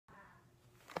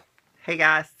Hey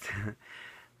guys,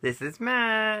 this is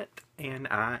Matt, and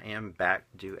I am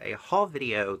back to do a haul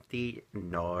video, the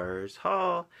Nars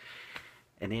haul,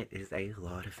 and it is a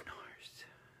lot of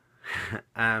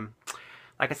Nars.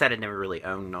 Like I said, I never really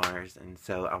owned Nars, and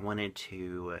so I wanted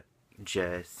to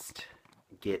just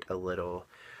get a little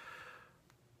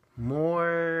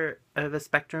more of a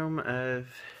spectrum of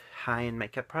high-end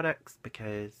makeup products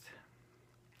because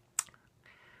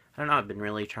I don't know, I've been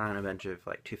really trying a bunch of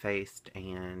like Too Faced,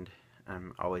 and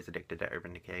I'm always addicted to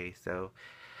Urban Decay, so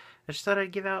I just thought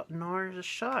I'd give out Nars a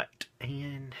shot,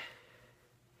 and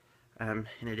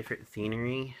in a different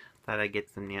scenery, thought I'd get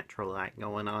some natural light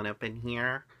going on up in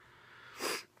here.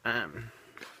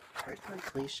 Here's my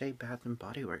cliche Bath and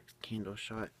Body Works candle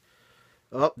shot.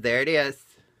 Oh, there it is.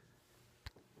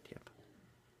 Yep.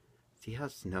 See how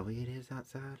snowy it is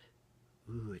outside?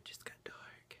 Ooh, it just got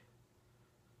dark.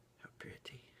 How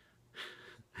pretty.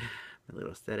 My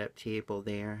little setup table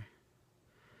there.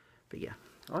 But yeah,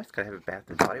 I always gotta have a Bath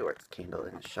and Body Works candle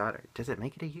in the shot. Does it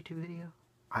make it a YouTube video?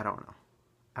 I don't know.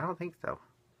 I don't think so.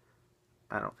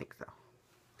 I don't think so.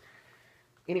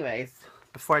 Anyways,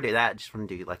 before I do that, I just want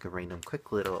to do like a random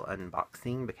quick little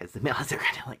unboxing because the mail has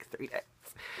arrived in like 3 days.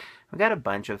 We got a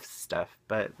bunch of stuff,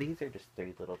 but these are just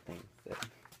 3 little things that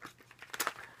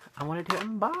I wanted to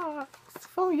unbox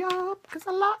for y'all because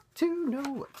I like to know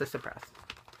what's a surprise.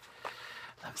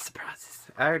 Love surprises.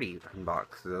 I already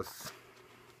unboxed this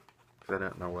because I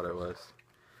didn't know what it was.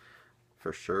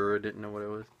 For sure I didn't know what it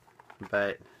was.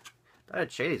 But I thought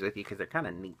I'd share these with you because they're kind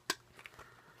of neat.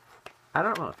 I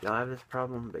don't know if y'all have this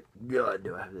problem, but God,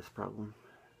 do I have this problem.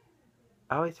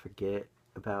 I always forget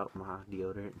about my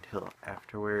deodorant until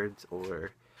afterwards,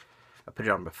 or I put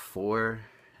it on before,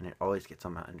 and it always gets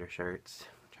on my undershirts.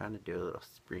 I'm trying to do a little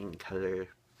spring color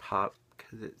pop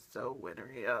because it's so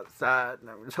wintry outside, and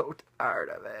I'm so tired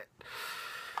of it.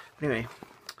 Anyway,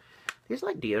 these are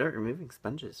like deodorant removing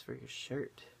sponges for your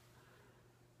shirt.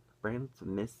 Brand's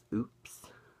Miss Oops.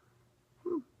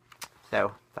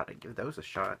 So, thought I'd give those a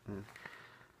shot. And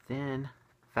then,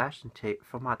 fashion tape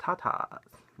for my tatas.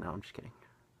 No, I'm just kidding.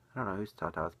 I don't know whose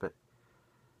tatas, but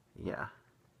yeah.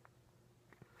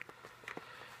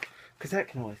 Because that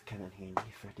can always come in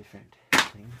handy for different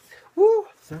things. Woo!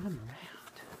 Throw them around.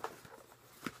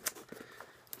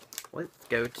 Let's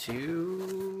go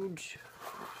to...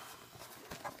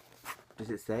 Does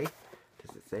it say?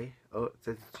 Does it say? Oh, it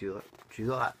says Julep.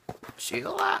 Julep.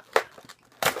 Julep!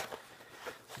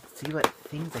 See what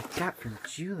things I got from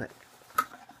Julep.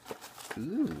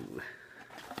 Ooh.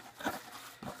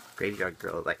 Graveyard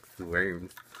Girl likes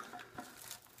worms.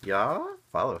 Y'all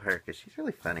follow her because she's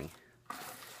really funny.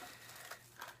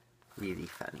 Really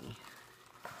funny.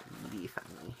 Really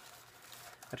funny.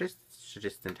 I should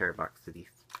just send her a box of these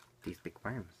big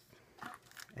worms.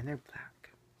 And they're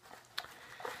black.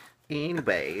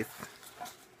 Anyways.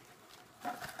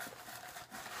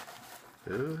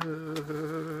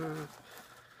 Ooh.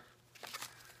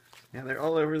 Yeah, they're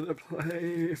all over the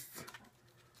place.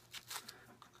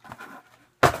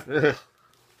 Ugh.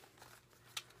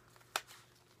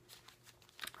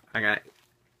 I got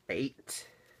 8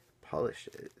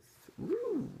 polishes.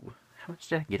 Ooh. How much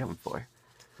did I get them for?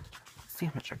 Let's see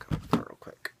how much I got them for real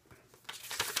quick.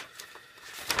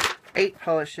 8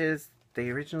 polishes. They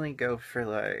originally go for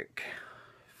like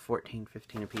 $14,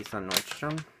 $15 a piece on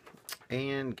Nordstrom.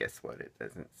 And guess what? It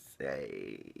doesn't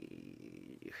say.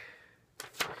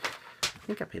 I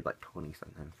think I paid like 20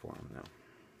 something for them though.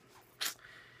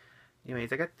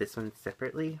 Anyways, I got this one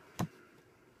separately.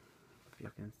 If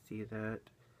y'all can see that.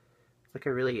 It's like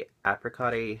a really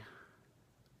apricot-y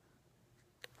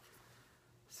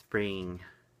spring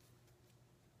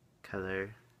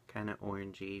color. Kind of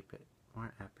orangey, but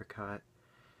more apricot.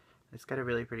 It's got a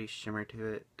really pretty shimmer to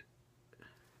it.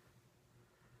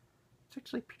 It's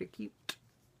actually pretty cute.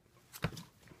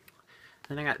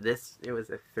 Then I got this. It was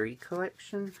a 3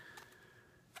 collection.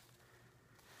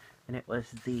 And it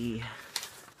was the...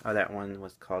 Oh, that one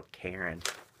was called Karen.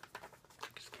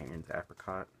 Because Karen's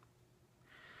apricot.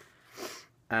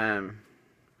 I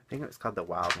think it was called the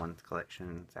Wild Ones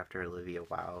collection. It's after Olivia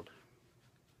Wilde.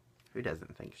 Who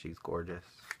doesn't think she's gorgeous?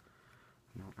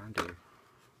 No, I do.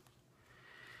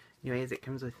 Anyways, it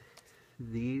comes with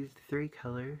these 3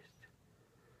 colors.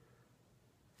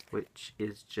 Which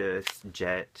is just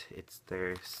Jet. It's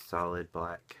their solid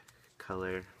black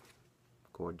color.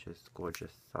 Gorgeous,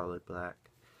 gorgeous, solid black.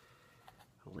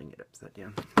 Holding it upside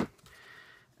down.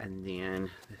 And then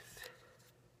this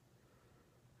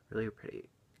really pretty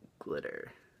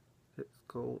glitter. It's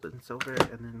gold and silver,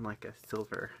 and then like a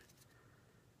silver,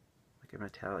 like a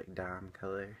metallic dime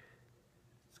color.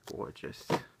 It's gorgeous.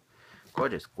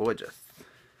 Gorgeous, gorgeous.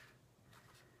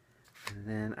 And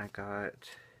then I got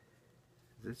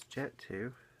this Jet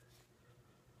 2.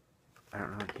 I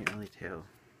don't know, I can't really tell.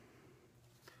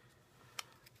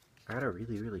 I got a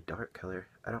really, really dark color.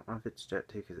 I don't know if it's Jet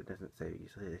 2 because it doesn't say.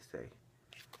 Usually they say.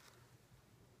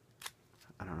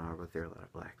 I don't know, I wrote there a lot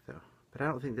of black though. But I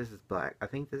don't think this is black. I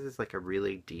think this is like a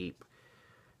really deep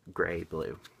gray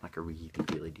blue. Like a really,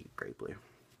 really deep gray blue.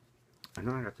 I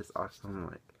know I got this awesome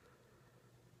like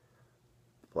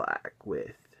black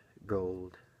with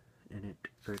gold in it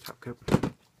for a top coat.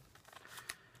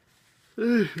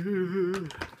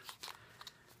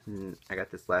 And I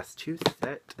got this last 2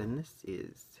 set, and this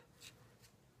is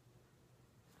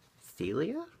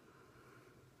Celia.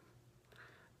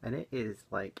 And it is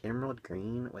like emerald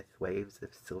green with waves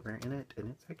of silver in it, and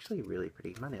it's actually really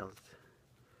pretty. My nails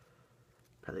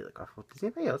probably look awful. Does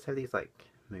anybody else have these like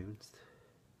moons?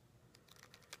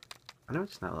 I know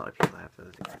it's not a lot of people have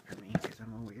those except for me, because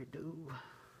I'm a weirdo.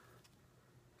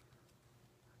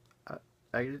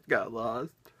 I just got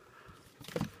lost.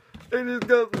 I just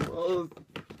got lost.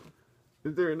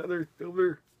 Is there another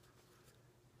silver?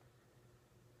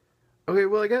 Okay,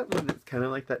 well I got one that's kind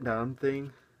of like that Dom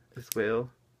thing as well.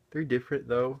 They're different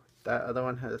though. That other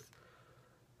one has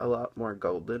a lot more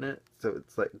gold in it, so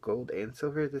it's like gold and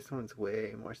silver. This one's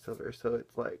way more silver, so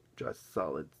it's like just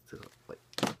solid silver. Like,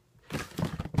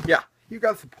 yeah, you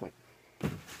got the point.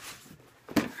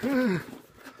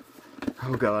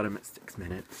 Oh god, I'm at 6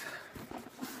 minutes.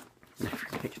 Never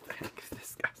gonna get the hang of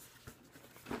this, guys.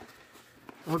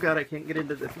 Oh god, I can't get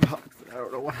into this box. I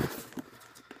don't know what.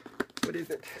 What is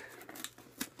it?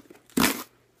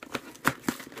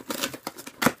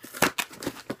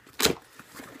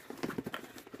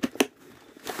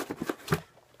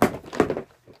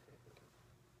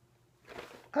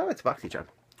 Oh, it's Boxycharm.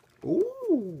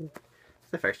 Ooh!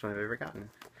 It's the first one I've ever gotten.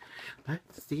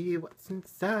 Let's see what's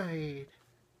inside.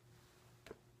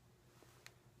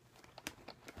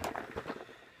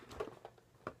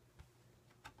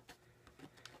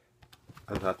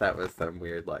 I thought that was some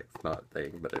weird, like, snot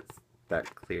thing, but it's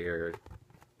that clear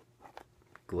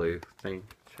glue thing.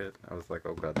 Shit. I was like,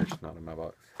 oh god, there's snot in my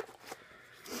box.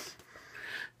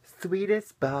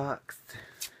 Sweetest box.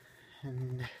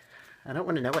 And I don't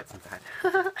want to know what's inside.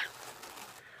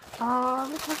 Aw,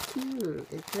 look how cute.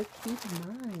 It says keep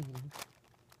mine.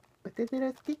 With a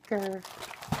little sticker.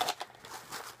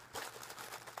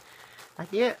 I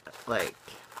get, like,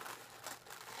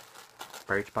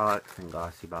 Birchbox and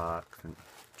Glossybox and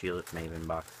Julep Maven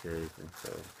boxes, and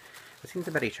so I've seen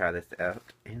somebody try this out,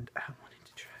 and I wanted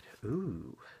to try it.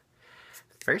 Ooh.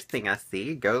 First thing I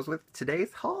see goes with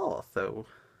today's haul, so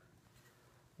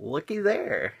looky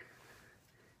there.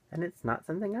 And it's not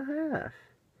something I have.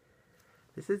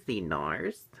 This is the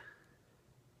Nars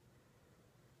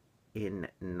in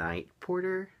Night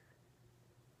Porter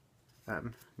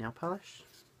nail polish.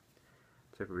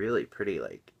 It's a really pretty,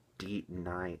 like, deep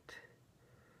night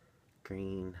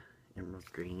green,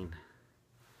 emerald green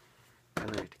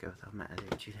color to go with all my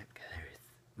other Julep colors.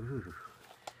 Ooh.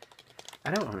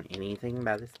 I don't own anything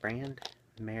by this brand,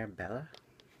 Marabella.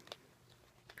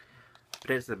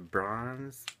 But it's a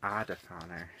bronze eye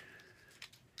definer.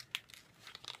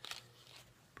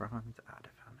 Bronze eye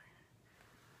definer.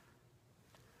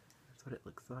 That's what it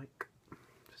looks like.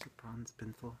 Just a bronze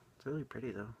pencil. It's really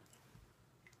pretty though.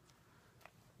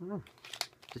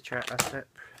 To try a step.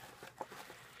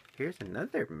 Here's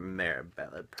another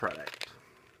Marabella product.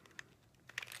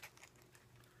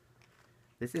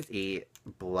 This is a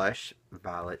blush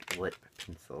violet lip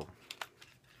pencil.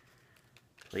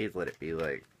 Please let it be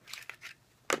like,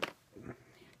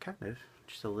 kind of,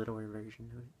 just a littler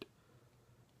version of it.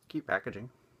 Cute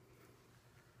packaging.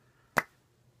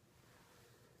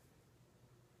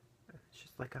 It's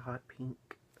just like a hot pink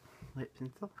lip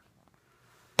pencil.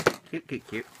 Cute, cute,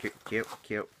 cute, cute, cute,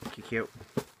 cute, cute, cute.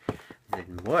 And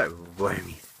then more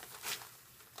wormies.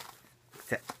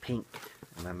 Except pink.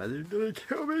 And my mother's gonna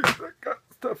kill me because I got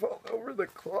stuff all over the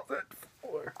closet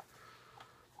floor.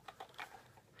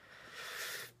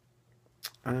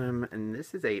 And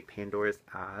this is a Pandora's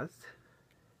Eyes.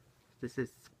 This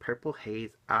is Purple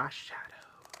Haze eyeshadow.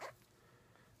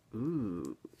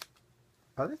 Ooh.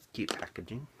 Oh, that's cute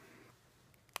packaging.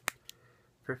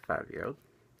 For a 5-year-old.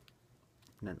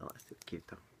 Nonetheless, it's cute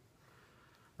though.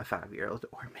 A 5-year-old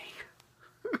or me.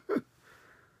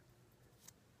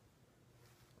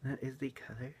 That is the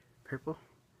color purple.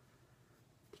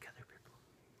 The color purple.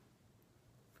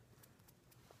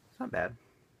 It's not bad.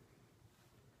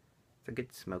 It's a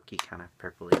good smoky kind of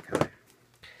purpley color.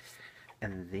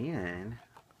 And then,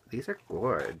 these are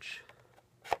gorge.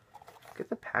 Look at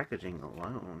the packaging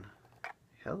alone.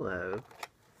 Hello.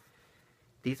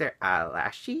 These are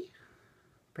eyelashy.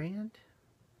 brand?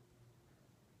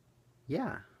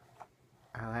 Yeah.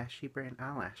 Eyelashy brand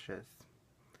eyelashes.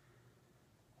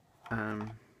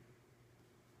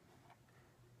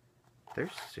 They're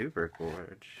super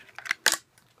gorge.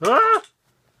 Ah!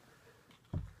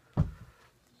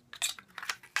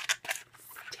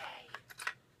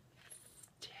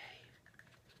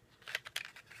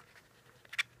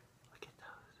 Look at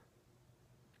those.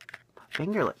 My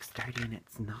finger looks dirty and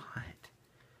it's not.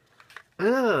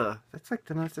 Ugh! That's like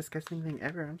the most disgusting thing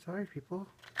ever. I'm sorry, people.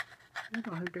 I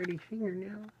don't have dirty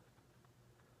fingernails.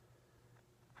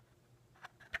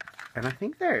 And I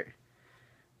think they're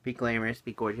be glamorous,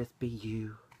 be gorgeous, be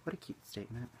you. What a cute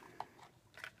statement.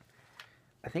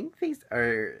 I think these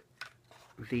are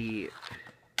the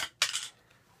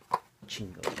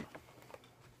Chingo.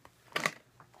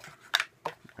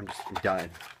 I'm just done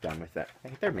with that. I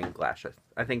think they're mink lashes.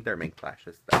 I think they're mink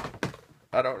lashes though.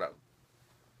 I don't know.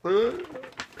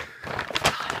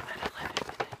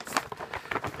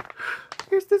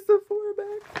 Here's the Sephora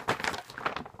bag.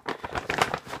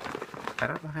 I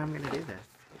don't know how I'm gonna do this.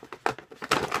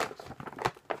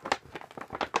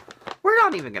 We're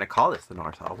not even gonna call this the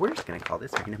Nars haul. We're just gonna call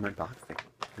this random unboxing.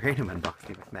 Random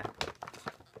unboxing with Matt.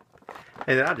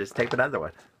 And then I'll just tape another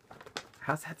one.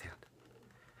 How's that sound?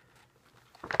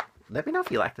 Let me know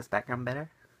if you like this background better.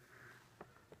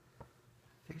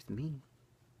 There's me.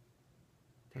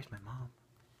 There's my mom.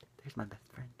 There's my best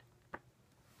friend.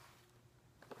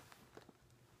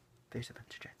 There's a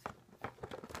bunch of dreads.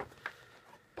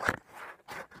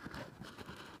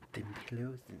 The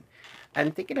pillows.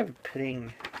 I'm thinking of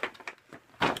putting...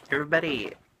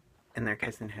 Everybody and their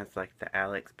cousin has like the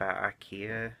Alex by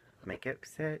IKEA makeup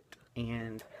set.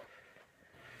 And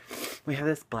we have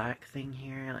this black thing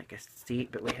here, like a seat,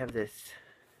 but we have this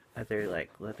other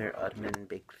like leather ottoman,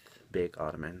 big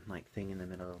ottoman like thing in the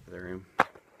middle of the room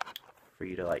for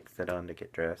you to like sit on to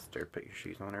get dressed or put your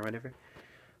shoes on or whatever.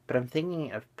 But I'm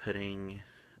thinking of putting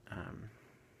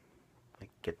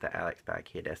like get the Alex by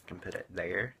IKEA desk and put it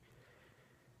there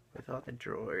with all the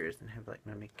drawers and have like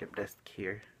my makeup desk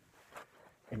here.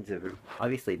 And so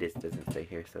obviously this doesn't stay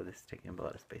here, so this is taking up a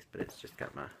lot of space, but it's just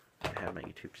got I have my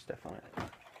YouTube stuff on it.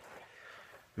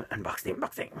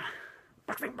 Unboxing.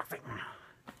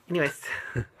 Anyways,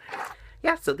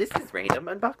 yeah, so this is Random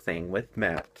Unboxing with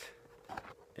Matt.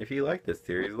 If you like this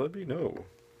series, let me know.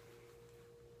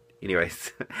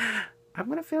 Anyways, I'm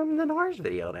gonna film the Nars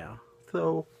video now,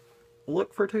 so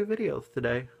look for 2 videos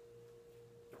today.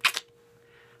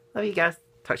 Love you guys.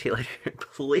 Talk to you later.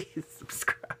 Please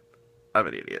subscribe. I'm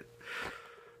an idiot.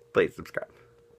 Please subscribe.